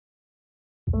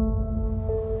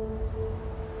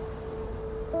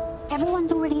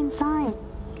Everyone's already inside.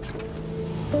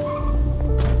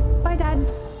 Bye, Dad.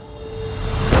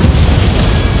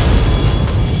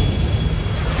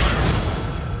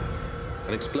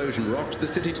 An explosion rocked the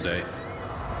city today.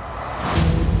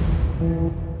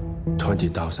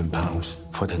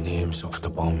 £20,000 for the names of the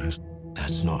bombers.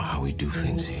 That's not how we do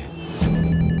things here.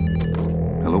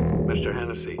 Hello? Mr.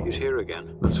 Hennessy, he's here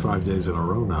again. That's 5 days in a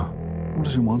row now. What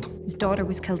does he want? His daughter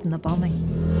was killed in the bombing.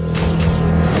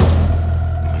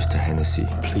 Mr. Hennessy,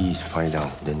 please find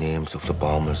out the names of the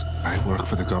bombers. I work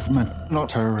for the government, not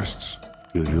terrorists.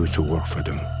 You used to work for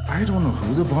them. I don't know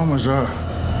who the bombers are.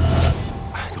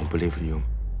 I don't believe in you.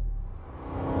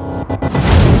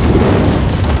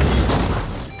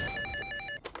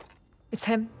 It's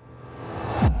him.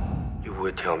 You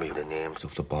would tell me the names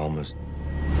of the bombers.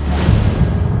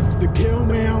 They kill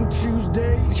me on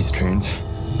Tuesday, He's trained.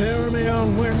 bury me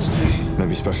on Wednesday,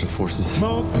 Maybe special forces.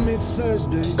 mourn for me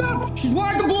Thursday. Stop! She's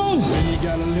wired to blow! Then you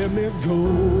gotta let me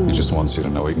go. He just wants you to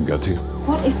know he can get to you.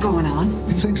 What is going on?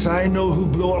 He thinks I know who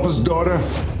blew up his daughter.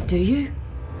 Do you?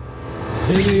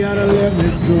 Then you gotta let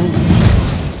me go.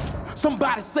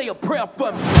 Somebody say a prayer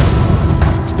for me.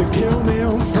 They kill me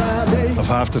on Friday, Of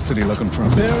half the city looking for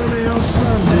him. bury me on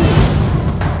Sunday,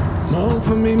 mourn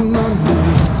for me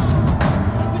Monday.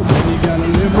 But then you gotta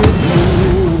let me go.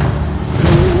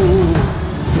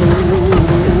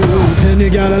 Then you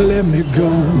gotta let me go.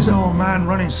 He's an old man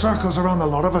running circles around the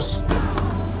lot of us.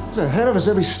 He's ahead of us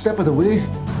every step of the way.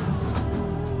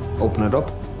 Open it up.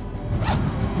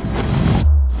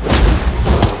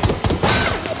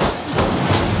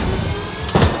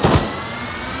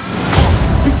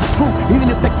 Speak the truth, even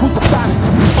if they crucify me.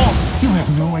 You have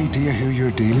no idea who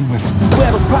you're dealing with.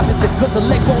 Where those prophets that touch a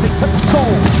leg bone, they touch a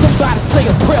soul. Somebody say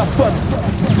a prayer for me.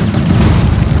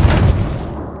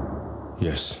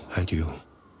 Yes, and you.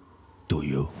 Do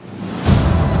you?